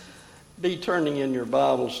be turning in your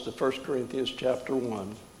Bibles to 1 Corinthians chapter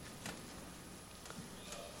 1.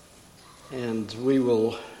 And we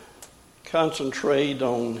will concentrate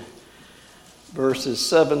on verses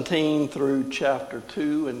 17 through chapter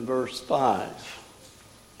 2 and verse 5.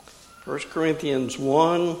 1 Corinthians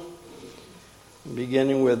 1,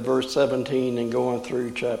 beginning with verse 17 and going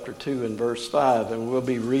through chapter 2 and verse 5. And we'll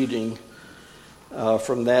be reading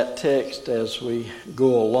from that text as we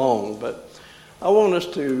go along. But I want us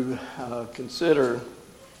to consider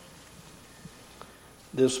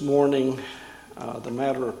this morning the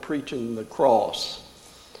matter of preaching the cross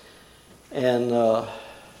and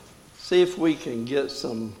see if we can get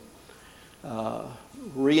some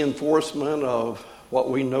reinforcement of what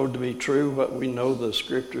we know to be true, what we know the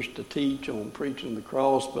scriptures to teach on preaching the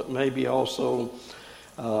cross, but maybe also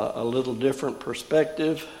a little different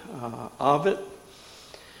perspective of it.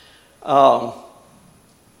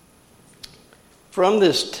 From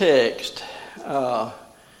this text,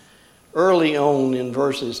 early on in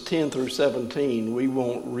verses 10 through 17, we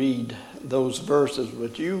won't read those verses,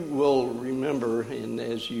 but you will remember, and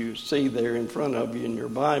as you see there in front of you in your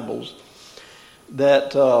Bibles,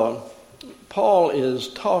 that Paul is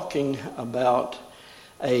talking about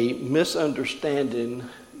a misunderstanding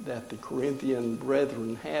that the Corinthian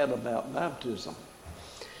brethren had about baptism.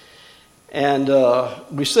 And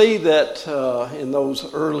we see that in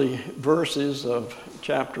those early verses of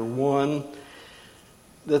chapter 1,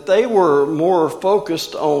 that they were more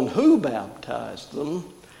focused on who baptized them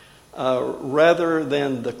rather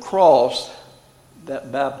than the cross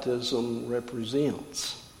that baptism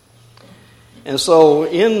represents. And so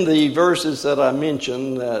in the verses that I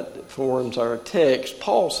mentioned that forms our text,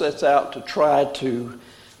 Paul sets out to try to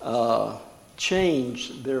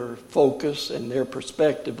change their focus and their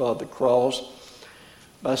perspective of the cross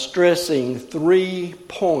by stressing 3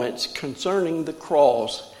 points concerning the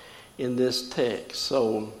cross in this text.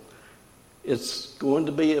 So it's going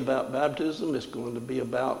to be about baptism, it's going to be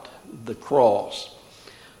about the cross.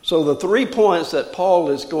 So the 3 points that Paul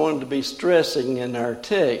is going to be stressing in our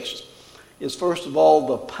text is, first of all,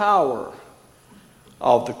 the power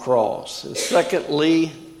of the cross, and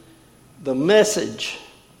secondly, the message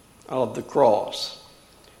of the cross,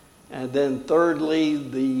 and then thirdly,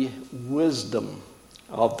 the wisdom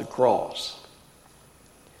of the cross.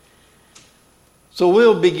 So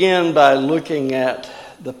we'll begin by looking at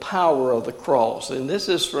the power of the cross, and this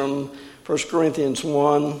is from 1 Corinthians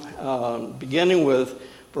 1, beginning with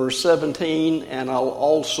verse 17, and I'll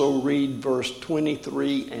also read verse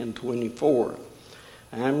 23 and 24.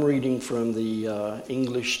 I'm reading from the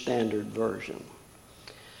English Standard Version.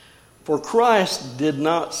 For Christ did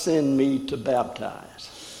not send me to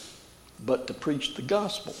baptize, but to preach the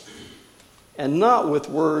gospel, and not with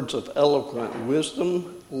words of eloquent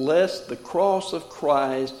wisdom, lest the cross of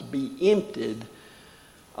Christ be emptied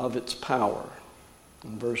of its power.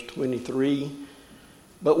 In verse 23,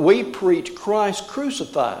 but we preach Christ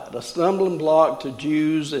crucified, a stumbling block to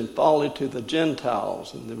Jews and folly to the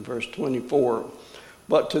Gentiles. And then verse 24,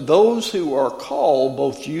 but to those who are called,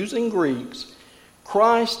 both Jews and Greeks,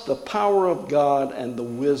 Christ, the power of God and the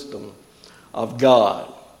wisdom of God.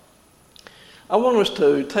 I want us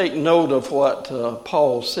to take note of what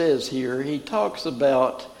Paul says here. He talks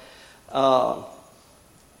about,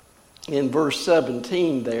 in verse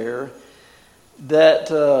 17 there, that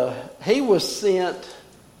he was sent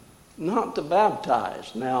not to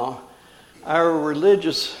baptize. Now, our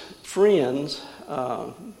religious friends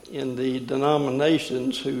in the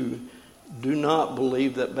denominations who do not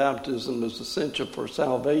believe that baptism is essential for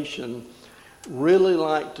salvation really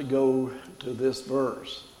like to go to this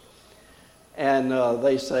verse. And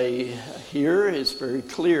they say here it's very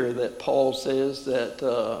clear that Paul says that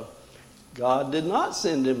God did not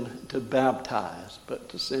send him to baptize, but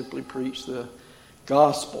to simply preach the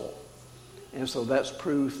gospel. And so that's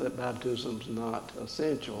proof that baptism is not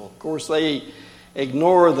essential. Of course, they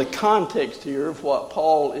ignore the context here of what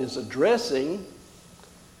Paul is addressing.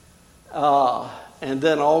 And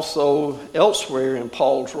then also elsewhere in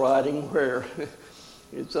Paul's writing where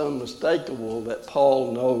it's unmistakable that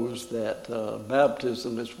Paul knows that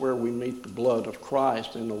baptism is where we meet the blood of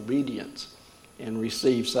Christ in obedience and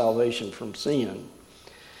receive salvation from sin.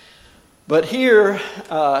 But here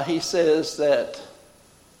he says that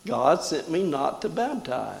God sent me not to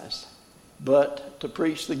baptize, but to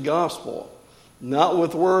preach the gospel, not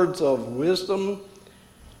with words of wisdom,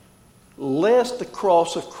 lest the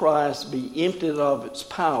cross of Christ be emptied of its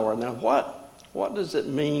power. Now, what does it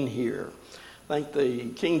mean here? I think the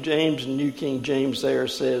King James and New King James there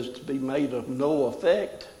says to be made of no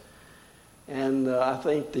effect. And I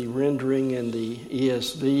think the rendering in the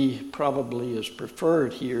ESV probably is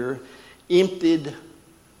preferred here. emptied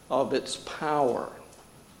of its power.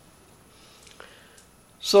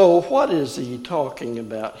 So what is he talking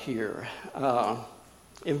about here?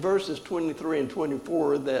 In verses 23 and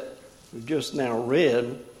 24 that we just now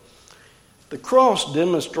read, the cross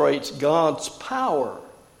demonstrates God's power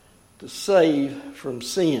to save from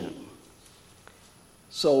sin.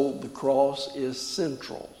 So the cross is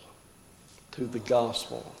central to the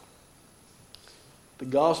gospel. The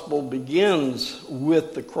gospel begins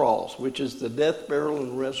with the cross, which is the death, burial,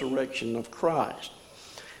 and resurrection of Christ.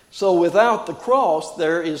 So without the cross,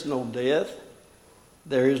 there is no death,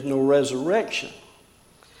 there is no resurrection.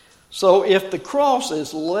 So if the cross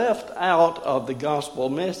is left out of the gospel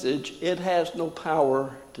message, it has no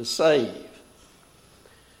power to save.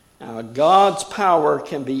 Now, God's power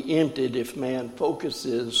can be emptied if man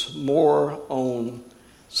focuses more on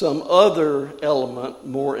some other element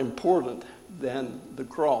more important than the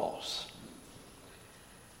cross.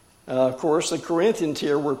 Of course, the Corinthians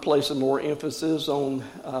here were placing more emphasis on,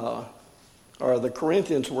 the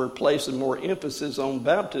Corinthians were placing more emphasis on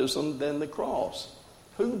baptism than the cross.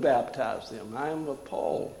 Who baptized them? I am of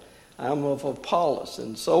Paul. I am of Apollos,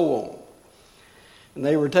 and so on. And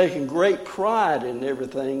they were taking great pride in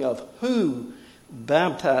everything of who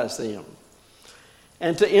baptized them.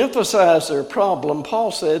 And to emphasize their problem,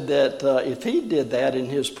 Paul said that if he did that in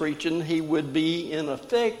his preaching, he would be, in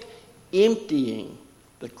effect, emptying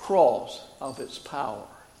the cross of its power.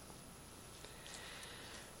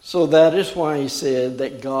 So that is why he said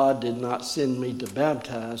that God did not send me to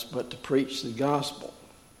baptize, but to preach the gospel.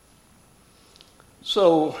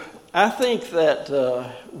 So I think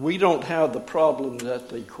that we don't have the problem that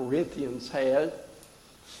the Corinthians had.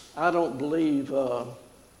 I don't believe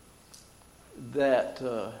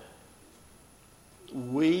that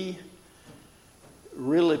we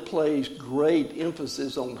really place great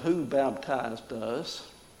emphasis on who baptized us.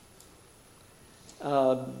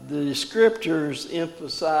 The scriptures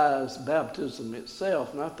emphasize baptism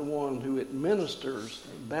itself, not the one who administers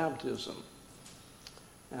baptism.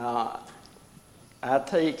 Now, I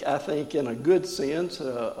think in a good sense,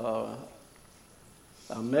 a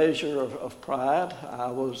measure of pride.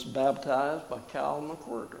 I was baptized by Cal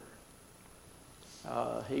McWhirter.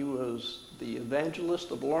 He was the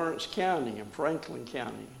evangelist of Lawrence County and Franklin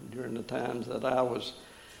County during the times that I was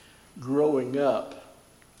growing up.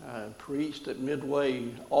 I preached at Midway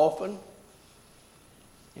often,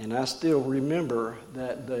 and I still remember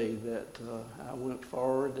that day that I went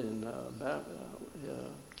forward and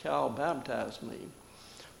Cal baptized me.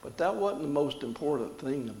 But that wasn't the most important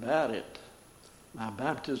thing about it. My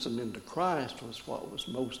baptism into Christ was what was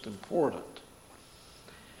most important.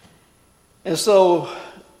 And so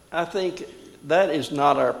I think that is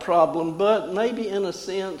not our problem, but maybe in a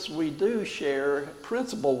sense we do share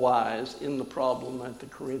principle-wise in the problem that the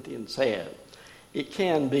Corinthians had. It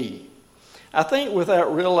can be. I think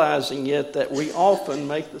without realizing it that we often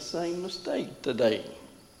make the same mistake today.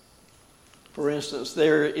 For instance,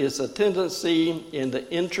 there is a tendency in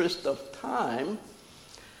the interest of time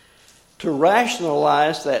to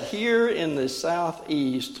rationalize that here in the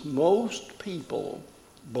Southeast, most people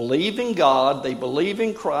believe in God, they believe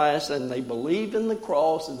in Christ, and they believe in the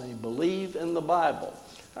cross, and they believe in the Bible.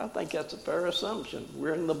 I think that's a fair assumption.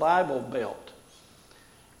 We're in the Bible Belt.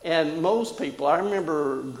 And most people, I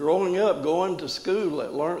remember growing up going to school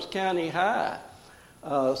at Lawrence County High.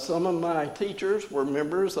 Some of my teachers were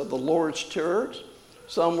members of the Lord's Church.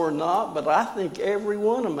 Some were not, but I think every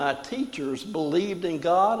one of my teachers believed in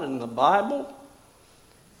God and the Bible.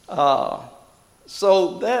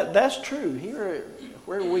 So that's true. Here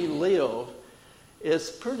where we live, it's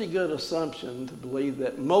a pretty good assumption to believe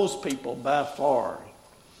that most people by far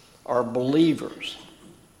are believers.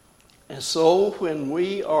 And so when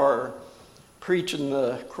we are preaching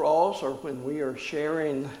the cross or when we are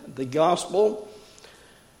sharing the gospel,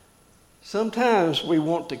 sometimes we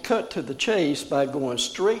want to cut to the chase by going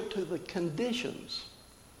straight to the conditions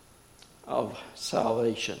of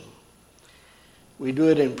salvation. We do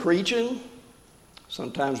it in preaching.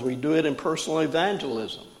 Sometimes we do it in personal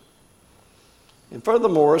evangelism. And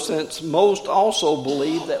furthermore, since most also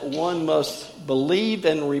believe that one must believe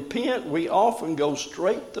and repent, we often go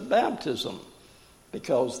straight to baptism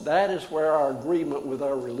because that is where our agreement with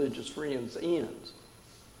our religious friends ends.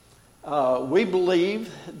 We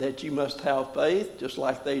believe that you must have faith just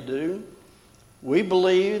like they do. We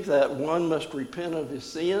believe that one must repent of his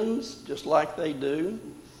sins just like they do.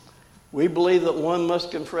 We believe that one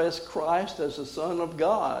must confess Christ as the Son of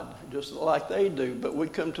God, just like they do. But we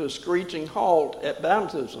come to a screeching halt at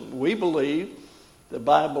baptism. We believe the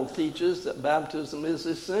Bible teaches that baptism is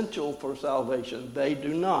essential for salvation. They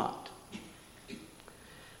do not.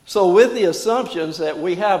 So with the assumptions that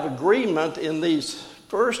we have agreement in these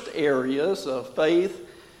first areas of faith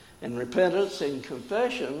and repentance and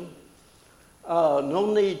confession,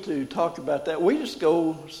 no need to talk about that. We just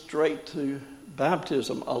go straight to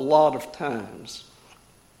baptism a lot of times.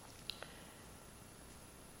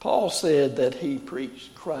 Paul said that he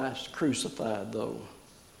preached Christ crucified, though,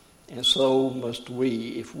 and so must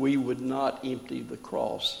we if we would not empty the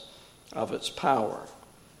cross of its power.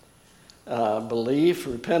 Belief,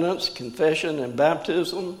 repentance, confession, and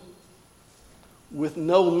baptism with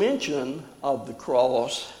no mention of the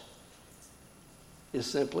cross is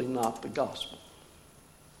simply not the gospel.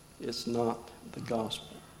 It's not the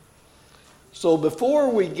gospel. So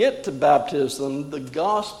before we get to baptism, the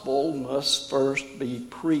gospel must first be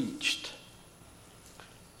preached.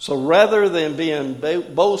 So rather than being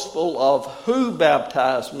boastful of who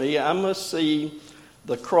baptized me, I must see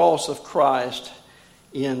the cross of Christ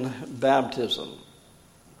in baptism.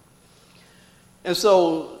 And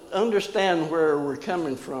so understand where we're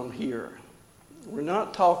coming from here. We're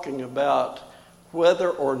not talking about whether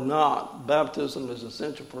or not baptism is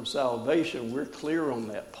essential for salvation. We're clear on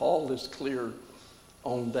that. Paul is clear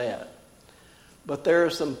on that. But there are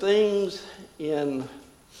some things in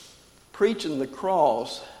preaching the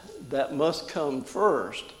cross that must come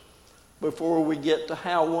first before we get to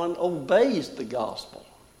how one obeys the gospel.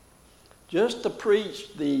 Just to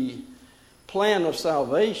preach the plan of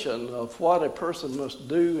salvation, of what a person must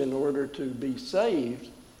do in order to be saved,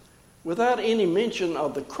 without any mention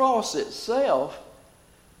of the cross itself,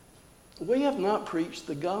 we have not preached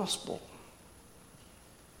the gospel.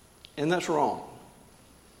 And that's wrong.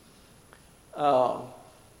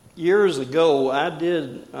 Years ago, I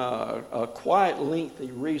did a quite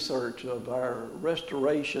lengthy research of our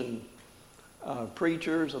Restoration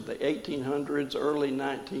preachers of the 1800s, early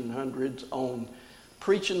 1900s on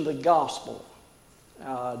preaching the gospel.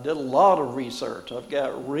 I did a lot of research. I've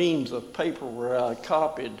got reams of paper where I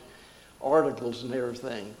copied articles and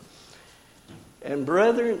everything. And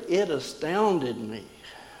brethren, it astounded me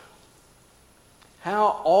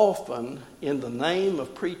how often in the name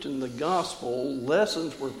of preaching the gospel,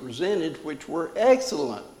 lessons were presented which were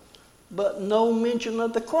excellent, but no mention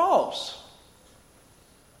of the cross.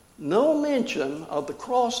 No mention of the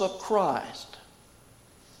cross of Christ.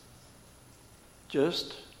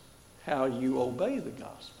 Just how you obey the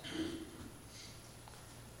gospel.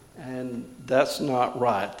 And that's not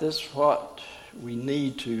right. This is what we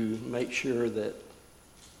need to make sure that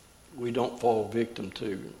we don't fall victim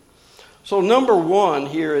to. So number one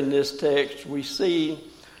here in this text, we see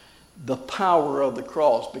the power of the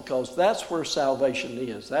cross, because that's where salvation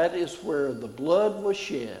is. That is where the blood was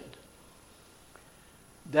shed.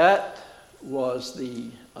 That was the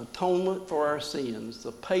atonement for our sins,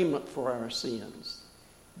 the payment for our sins,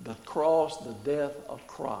 the cross, the death of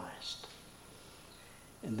Christ.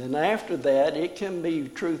 And then after that, it can be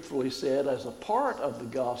truthfully said, as a part of the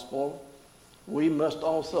gospel, we must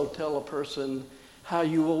also tell a person how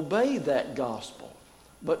you obey that gospel.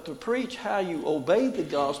 But to preach how you obey the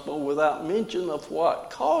gospel without mention of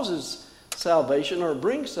what causes salvation or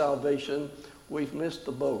brings salvation, we've missed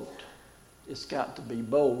the boat. It's got to be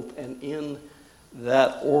both, and in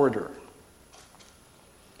that order.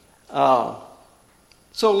 So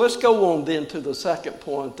let's go on then to the second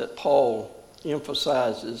point that Paul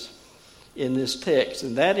emphasizes in this text,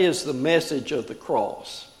 and that is the message of the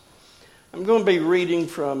cross. I'm going to be reading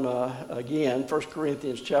from, again, 1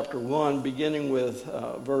 Corinthians chapter 1, beginning with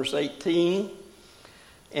verse 18.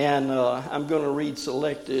 And I'm going to read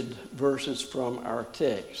selected verses from our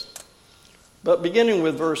text. But beginning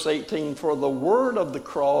with verse 18, for the word of the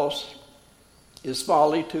cross is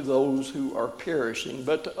folly to those who are perishing,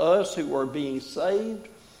 but to us who are being saved,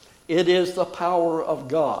 it is the power of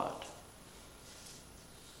God.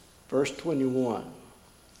 Verse 21.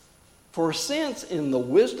 For since in the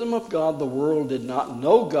wisdom of God the world did not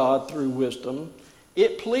know God through wisdom,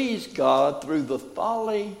 it pleased God through the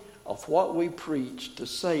folly of what we preach to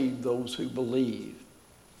save those who believe.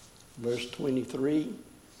 Verse 23.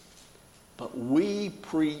 But we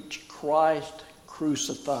preach Christ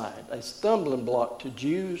crucified, a stumbling block to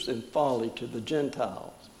Jews and folly to the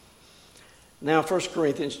Gentiles. Now 1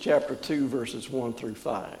 Corinthians chapter 2, verses 1 through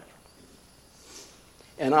 5.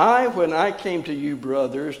 And I, when I came to you,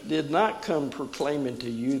 brothers, did not come proclaiming to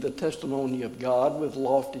you the testimony of God with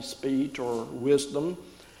lofty speech or wisdom,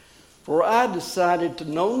 for I decided to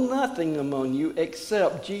know nothing among you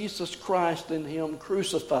except Jesus Christ and Him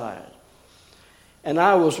crucified. And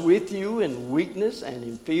I was with you in weakness and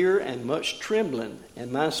in fear and much trembling,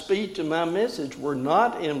 and my speech and my message were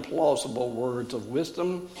not in plausible words of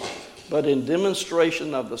wisdom, but in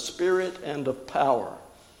demonstration of the Spirit and of power,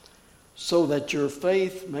 so that your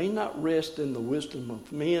faith may not rest in the wisdom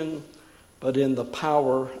of men, but in the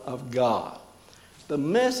power of God. The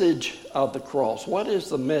message of the cross. What is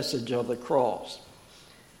the message of the cross?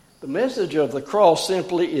 The message of the cross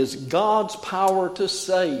simply is God's power to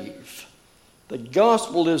save. The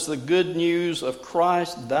gospel is the good news of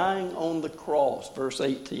Christ dying on the cross, verse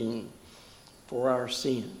 18, for our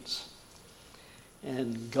sins.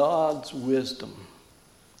 And God's wisdom.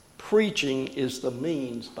 Preaching is the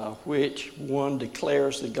means by which one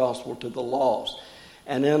declares the gospel to the lost.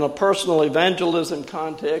 And in a personal evangelism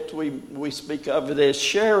context, we speak of it as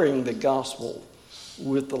sharing the gospel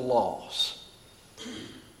with the lost.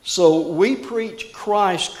 So we preach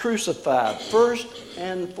Christ crucified first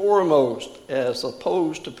and foremost, as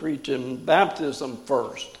opposed to preaching baptism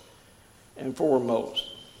first and foremost.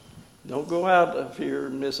 Don't go out of here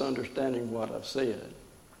misunderstanding what I've said.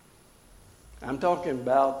 I'm talking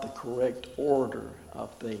about the correct order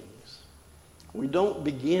of things. We don't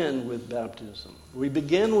begin with baptism. We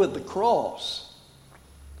begin with the cross.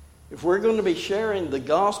 If we're going to be sharing the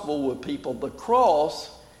gospel with people, the cross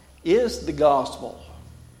is the gospel.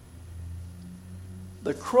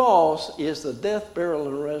 The cross is the death, burial,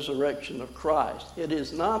 and resurrection of Christ. It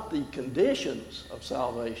is not the conditions of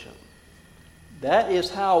salvation. That is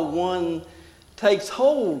how one takes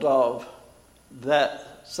hold of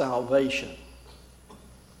that salvation.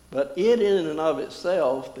 But it in and of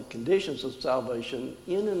itself, the conditions of salvation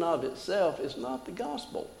in and of itself is not the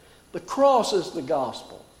gospel. The cross is the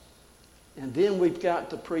gospel. And then we've got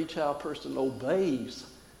to preach how a person obeys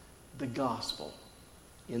the gospel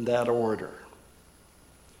in that order.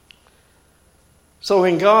 So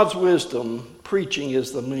in God's wisdom, preaching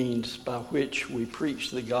is the means by which we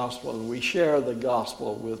preach the gospel, and we share the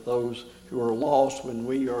gospel with those who are lost when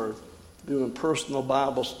we are doing personal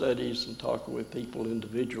Bible studies and talking with people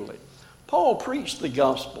individually. Paul preached the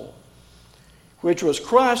gospel, which was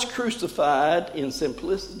Christ crucified in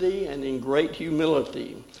simplicity and in great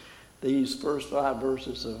humility. These first 5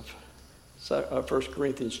 verses of 1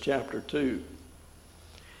 Corinthians chapter 2.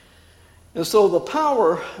 And so the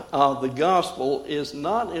power of the gospel is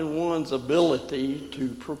not in one's ability to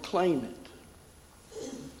proclaim it.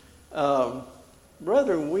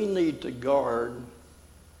 Brethren, we need to guard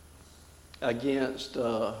against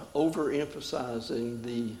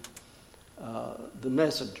overemphasizing the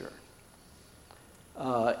messenger.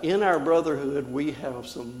 In our brotherhood, we have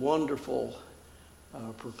some wonderful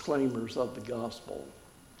proclaimers of the gospel.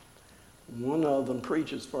 One of them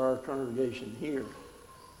preaches for our congregation here.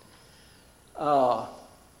 But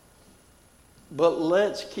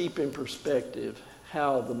let's keep in perspective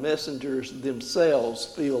how the messengers themselves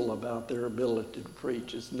feel about their ability to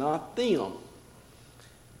preach. It's not them.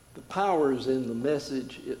 The power is in the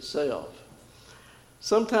message itself.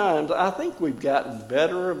 Sometimes I think we've gotten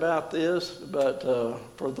better about this, but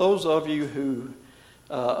for those of you who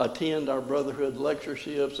attend our brotherhood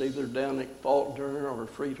lectureships, either down at Faulkner or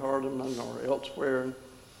Freed Hardeman or elsewhere,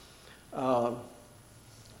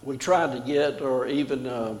 we try to get, or even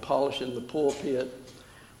polishing the pulpit,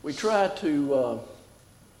 we try to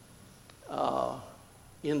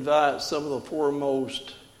invite some of the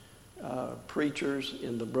foremost preachers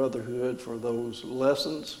in the brotherhood for those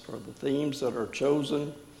lessons, for the themes that are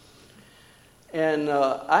chosen. And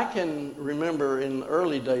I can remember in the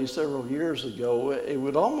early days, several years ago, it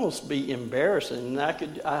would almost be embarrassing.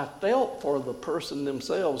 I felt for the person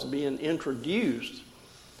themselves being introduced,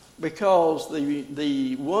 because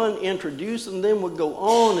the one introducing them would go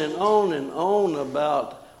on and on and on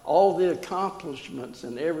about all the accomplishments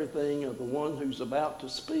and everything of the one who's about to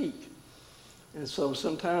speak. And so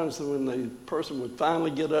sometimes when the person would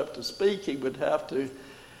finally get up to speak, he would have to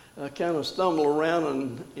kind of stumble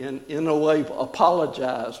around and in a way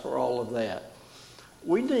apologize for all of that.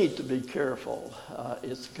 We need to be careful.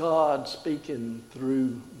 It's God speaking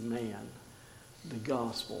through man, the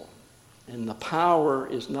gospel. And the power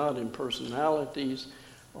is not in personalities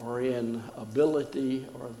or in ability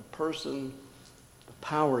or the person. The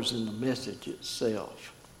power is in the message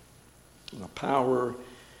itself. And the power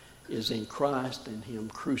is in Christ and Him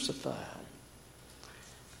crucified.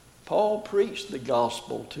 Paul preached the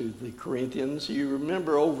gospel to the Corinthians. You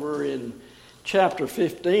remember over in chapter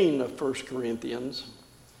 15 of 1 Corinthians,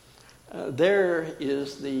 there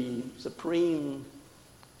is the supreme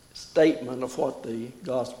statement of what the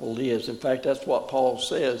gospel is. In fact, that's what Paul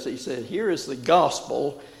says. He said, here is the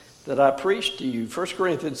gospel that I preached to you. 1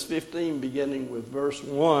 Corinthians 15, beginning with verse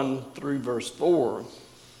 1 through verse 4.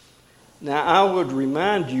 Now I would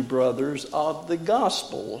remind you, brothers, of the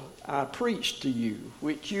gospel I preached to you,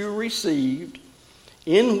 which you received,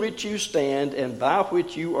 in which you stand and by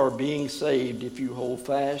which you are being saved, if you hold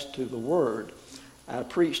fast to the word I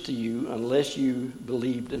preached to you, unless you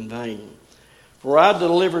believed in vain. For I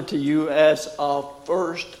delivered to you as of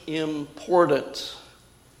first importance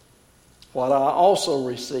what I also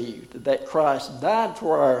received, that Christ died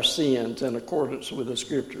for our sins in accordance with the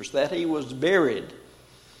Scriptures, that he was buried,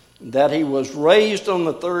 that he was raised on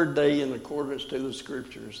the third day in accordance to the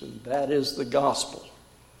Scriptures, and that is the gospel.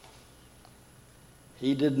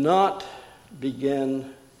 He did not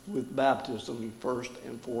begin with baptism first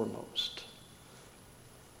and foremost.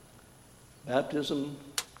 Baptism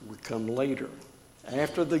would come later,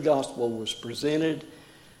 after the gospel was presented,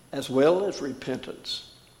 as well as repentance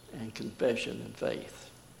and confession and faith.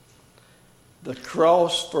 The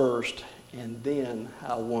cross first, and then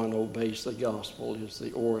how one obeys the gospel is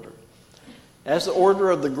the order. As the order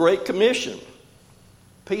of the Great Commission,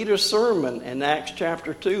 Peter's sermon in Acts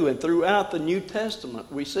chapter 2, and throughout the New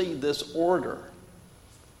Testament, we see this order.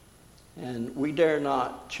 And we dare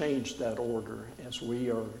not change that order as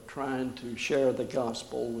we are trying to share the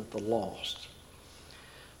gospel with the lost.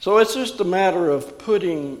 So it's just a matter of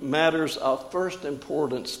putting matters of first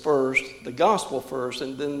importance first, the gospel first,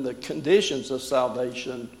 and then the conditions of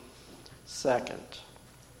salvation second.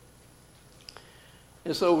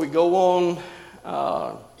 And so we go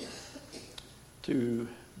on to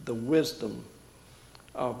the wisdom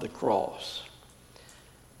of the cross.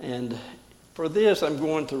 And for this, I'm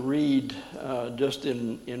going to read just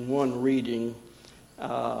in one reading,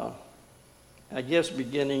 I guess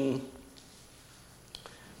beginning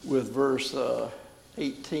with verse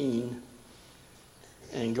 18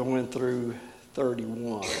 and going through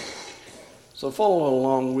 31. So follow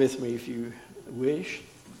along with me if you wish.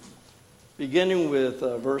 Beginning with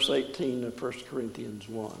verse 18 of 1 Corinthians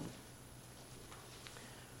 1.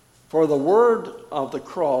 For the word of the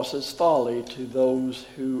cross is folly to those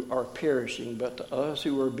who are perishing, but to us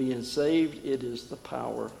who are being saved, it is the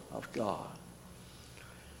power of God.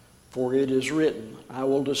 For it is written, I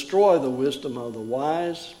will destroy the wisdom of the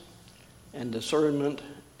wise, and discernment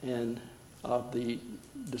and of the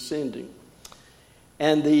descending,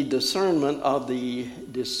 and the discernment of the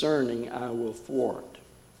discerning I will thwart.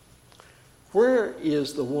 Where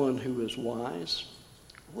is the one who is wise?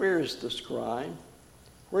 Where is the scribe?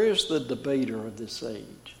 Where is the debater of this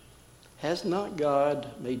age? Has not God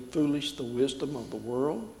made foolish the wisdom of the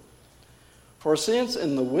world? For since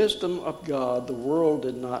in the wisdom of God the world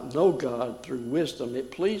did not know God through wisdom,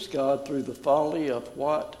 it pleased God through the folly of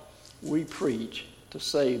what we preach to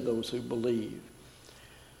save those who believe.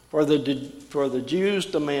 For the Jews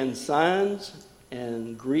demand signs,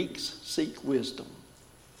 and Greeks seek wisdom.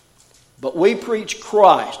 But we preach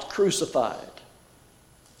Christ crucified,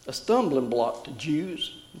 a stumbling block to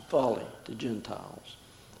Jews and folly to Gentiles.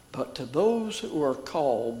 But to those who are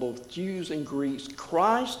called, both Jews and Greeks,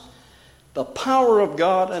 Christ, the power of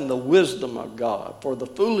God and the wisdom of God. For the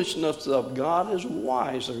foolishness of God is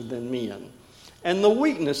wiser than men, and the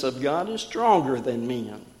weakness of God is stronger than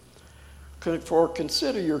men. For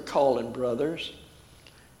consider your calling, brothers.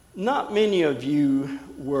 Not many of you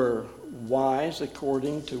were wise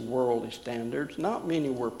according to worldly standards. Not many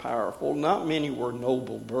were powerful. Not many were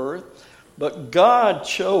noble birth. But God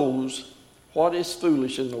chose what is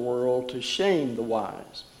foolish in the world to shame the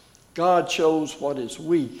wise. God chose what is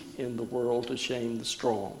weak in the world to shame the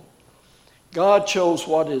strong. God chose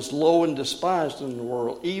what is low and despised in the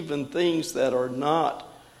world, even things that are not,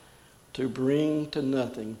 to bring to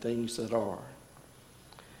nothing things that are,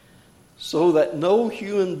 so that no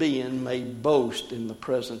human being may boast in the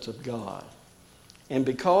presence of God. And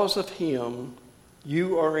because of him,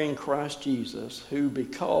 you are in Christ Jesus, who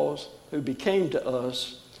became to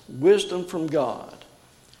us wisdom from God,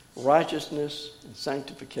 righteousness and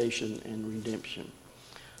sanctification and redemption.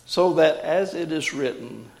 So that as it is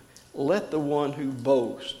written, let the one who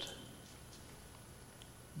boast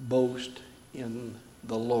in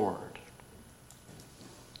the Lord.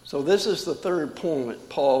 So this is the third point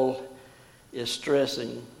Paul is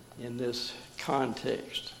stressing in this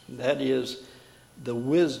context. And that is the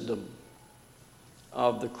wisdom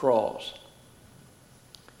of the cross.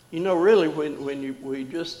 You know, really, when we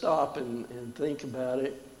just stop and think about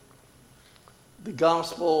it, the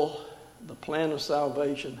gospel, the plan of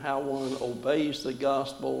salvation, how one obeys the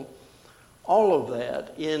gospel, all of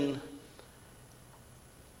that in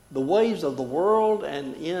the ways of the world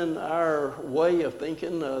and in our way of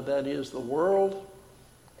thinking, that is the world,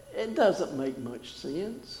 it doesn't make much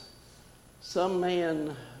sense. Some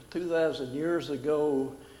man 2,000 years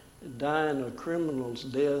ago dying a criminal's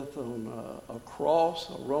death on a cross,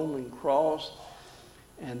 a Roman cross,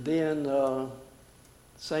 and then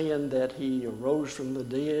saying that he arose from the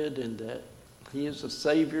dead and that he is a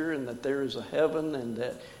Savior and that there is a heaven and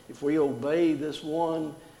that if we obey this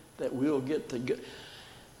one, that we'll get to go.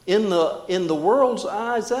 In the world's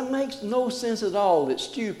eyes, that makes no sense at all. It's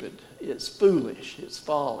stupid. It's foolish. It's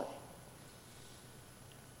folly.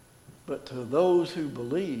 But to those who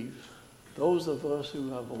believe, those of us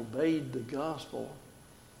who have obeyed the gospel,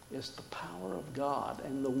 it's the power of God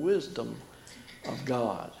and the wisdom of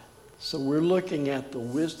God. So we're looking at the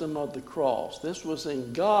wisdom of the cross. This was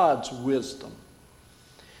in God's wisdom.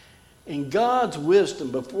 In God's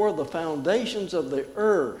wisdom, before the foundations of the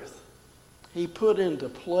earth, he put into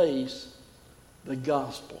place the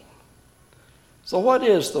gospel. So what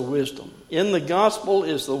is the wisdom? In the gospel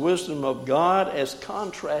is the wisdom of God as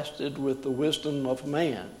contrasted with the wisdom of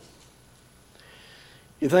man.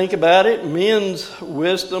 You think about it, men's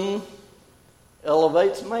wisdom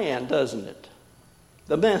elevates man, doesn't it?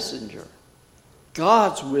 The messenger.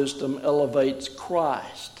 God's wisdom elevates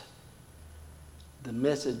Christ, the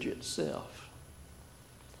message itself.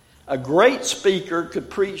 A great speaker could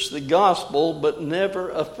preach the gospel but never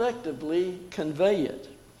effectively convey it.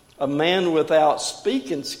 A man without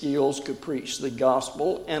speaking skills could preach the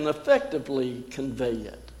gospel and effectively convey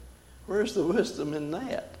it. Where's the wisdom in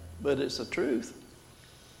that? But it's the truth.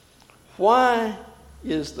 Why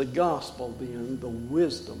is the gospel then the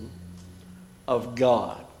wisdom of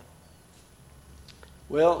God?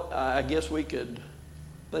 Well, I guess we could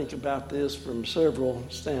think about this from several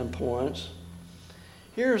standpoints.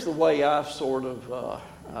 Here's the way I've sort of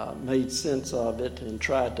made sense of it and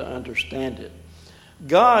tried to understand it.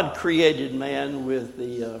 God created man with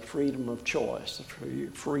the freedom of choice,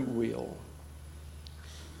 free will.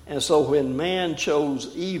 And so when man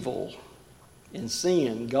chose evil and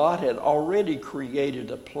sin, God had already created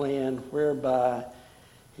a plan whereby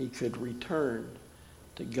he could return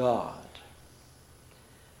to God.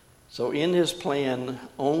 So in his plan,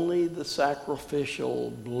 only the sacrificial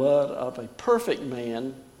blood of a perfect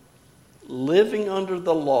man living under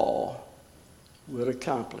the law would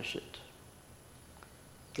accomplish it.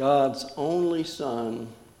 God's only Son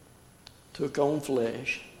took on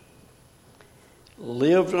flesh,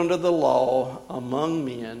 lived under the law among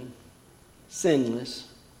men, sinless,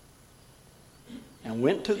 and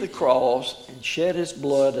went to the cross and shed his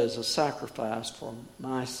blood as a sacrifice for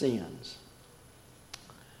my sins.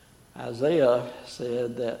 Isaiah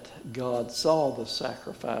said that God saw the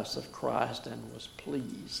sacrifice of Christ and was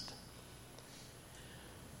pleased.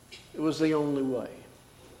 It was the only way.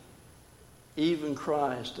 Even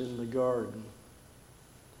Christ in the garden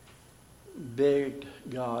begged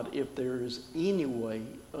God, if there is any way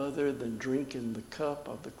other than drinking the cup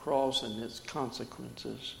of the cross and its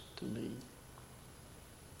consequences to me,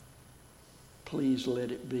 please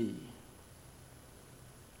let it be.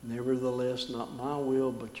 Nevertheless, not my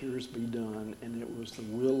will, but yours be done. And it was the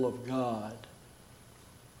will of God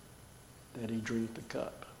that he drink the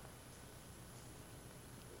cup.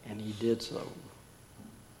 And he did so.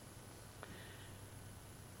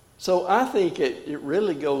 So I think it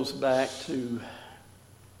really goes back to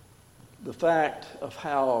the fact of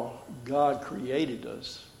how God created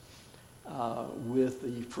us with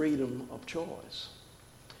the freedom of choice.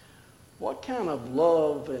 What kind of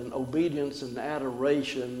love and obedience and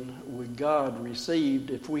adoration would God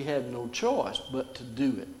receive if we had no choice but to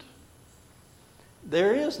do it?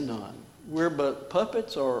 There is none. We're but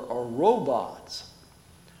puppets or robots.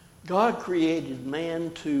 God created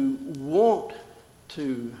man to want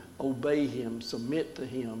to obey him, submit to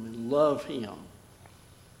him, and love him.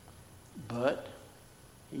 But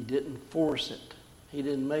he didn't force it. He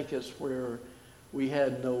didn't make us where we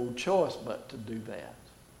had no choice but to do that.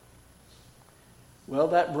 Well,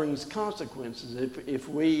 that brings consequences. If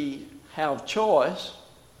we have choice,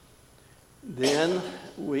 then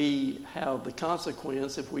we have the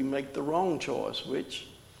consequence if we make the wrong choice, which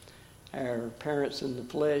our parents in the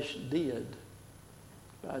flesh did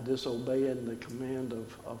by disobeying the command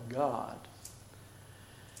of God.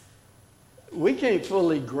 We can't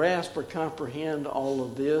fully grasp or comprehend all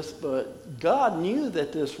of this, but God knew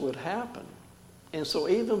that this would happen. And so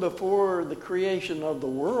even before the creation of the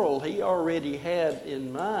world, he already had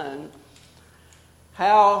in mind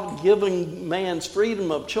how giving man's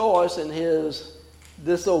freedom of choice and his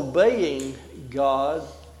disobeying God,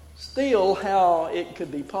 still how it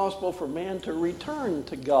could be possible for man to return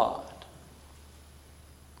to God.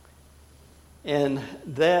 And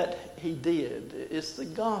that he did. It's the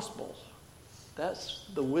gospel. That's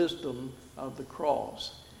the wisdom of the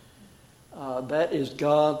cross. That is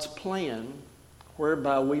God's plan,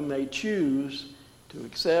 whereby we may choose to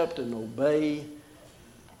accept and obey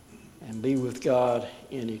and be with God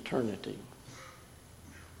in eternity.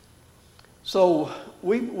 So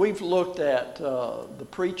we've looked at the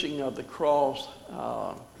preaching of the cross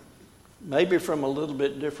maybe from a little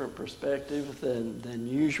bit different perspective than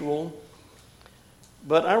usual.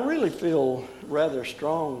 But I really feel rather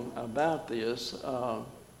strong about this.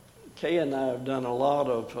 Kay and I have done a lot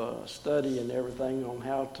of study and everything on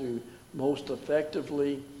how to most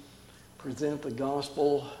effectively present the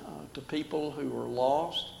gospel to people who are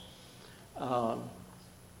lost.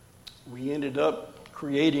 We ended up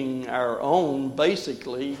creating our own,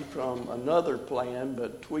 basically, from another plan,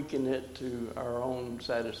 but tweaking it to our own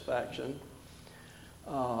satisfaction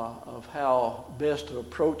of how best to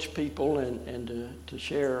approach people and to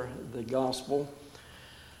share the gospel.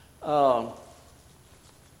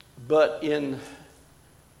 But in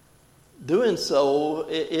doing so,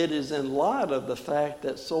 it is in light of the fact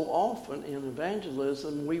that so often in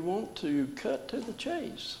evangelism we want to cut to the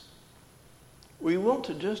chase. We want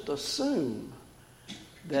to just assume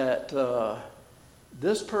that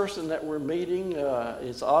this person that we're meeting,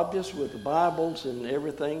 it's obvious with the Bibles and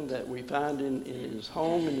everything that we find in his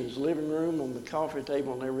home, in his living room, on the coffee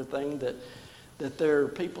table and everything, that they're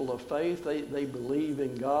people of faith. They believe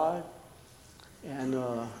in God. And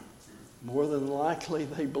more than likely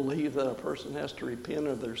they believe that a person has to repent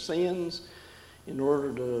of their sins in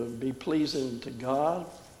order to be pleasing to God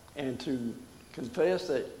and to confess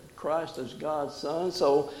that Christ is God's Son.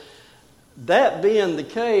 So that being the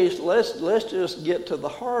case, let's just get to the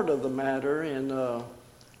heart of the matter and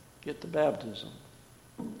get to baptism.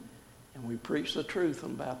 And we preach the truth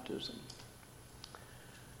on baptism.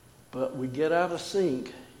 But we get out of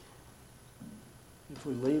sync if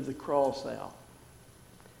we leave the cross out.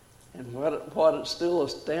 And what it still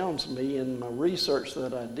astounds me in my research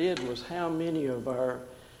that I did was how many of our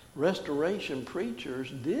restoration preachers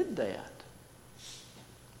did that.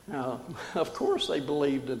 Now, of course they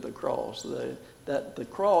believed in the cross, that the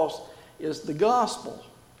cross is the gospel.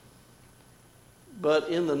 But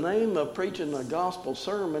in the name of preaching a gospel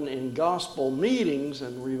sermon in gospel meetings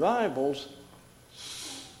and revivals,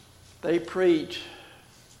 they preach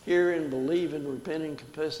hearing, believing, repenting,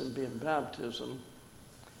 confessing, being baptism.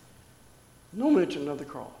 No mention of the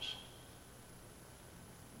cross.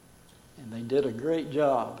 And they did a great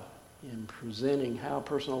job in presenting how a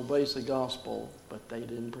person obeys the gospel, but they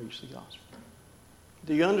didn't preach the gospel.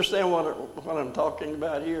 Do you understand what I'm talking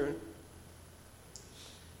about here?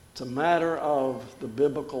 It's a matter of the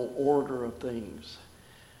biblical order of things.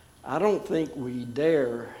 I don't think we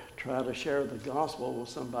dare try to share the gospel with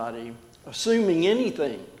somebody assuming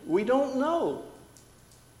anything. We don't know.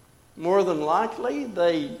 More than likely,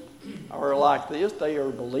 they are like this. They are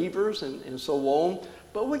believers and so on.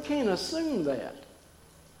 But we can't assume that.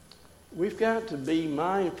 We've got to be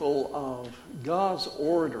mindful of God's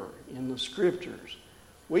order in the Scriptures.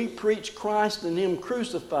 We preach Christ and Him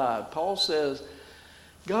crucified. Paul says,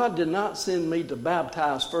 God did not send me to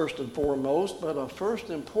baptize first and foremost, but of first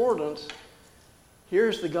importance,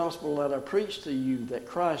 here's the gospel that I preach to you, that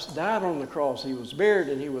Christ died on the cross, He was buried,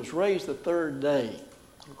 and He was raised the third day,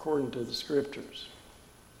 according to the Scriptures.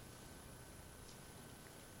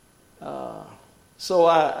 So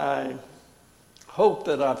I hope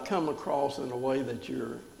that I've come across in a way that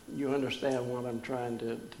you understand what I'm trying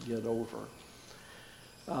to get over.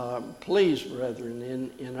 Please,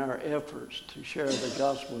 brethren, in our efforts to share the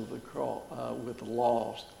gospel of the cross with the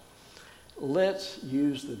lost, let's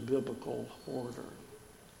use the biblical order.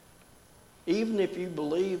 Even if you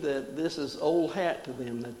believe that this is old hat to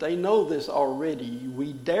them, that they know this already,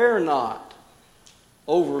 we dare not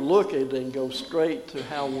overlook it and go straight to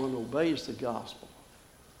how one obeys the gospel.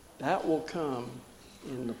 That will come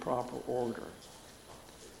in the proper order.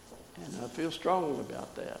 And I feel strongly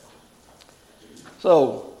about that.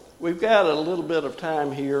 So, we've got a little bit of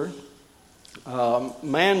time here.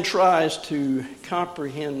 Man tries to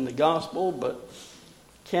comprehend the gospel, but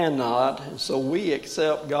cannot. And so we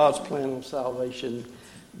accept God's plan of salvation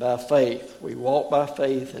by faith. We walk by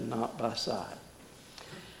faith and not by sight.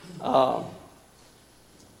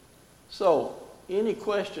 So, any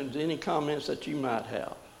questions, any comments that you might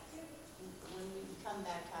have? When we become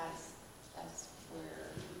baptized, that's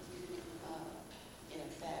where, in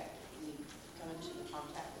effect, we come into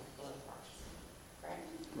contact with the blood of Christ, correct?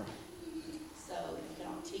 Right. So you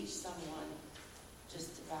cannot teach someone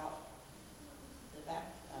just about the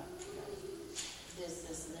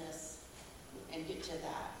this, and this, and get to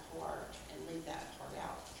that part and leave that part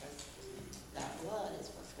out, because that blood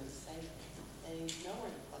is what's going to save them. They know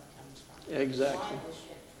where the blood comes from. Exactly. Why it was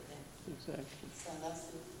shed for them. Exactly. So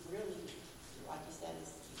that's really, like you said,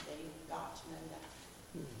 is they've got to know that.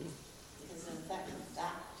 Mm-hmm. Because in fact,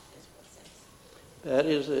 that is what saves. That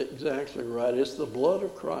is exactly right. It's the blood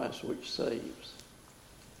of Christ which saves.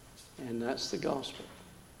 And that's the gospel.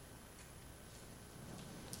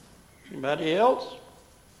 Anybody else?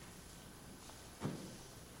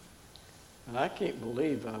 I can't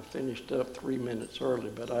believe I finished up 3 minutes early,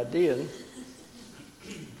 but I did.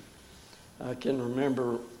 I can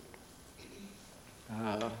remember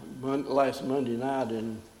last Monday night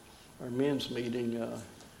in our men's meeting,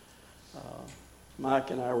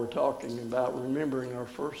 Mike and I were talking about remembering our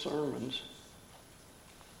first sermons.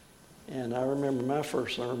 And I remember my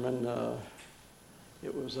first sermon,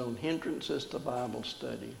 it was on hindrances to Bible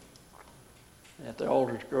study at the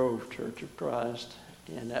Alders Grove Church of Christ.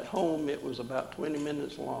 And at home, it was about 20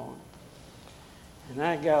 minutes long. And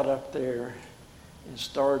I got up there and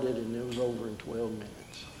started, and it was over in 12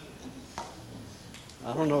 minutes.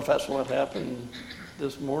 I don't know if that's what happened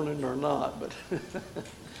this morning or not, but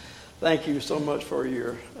thank you so much for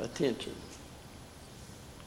your attention.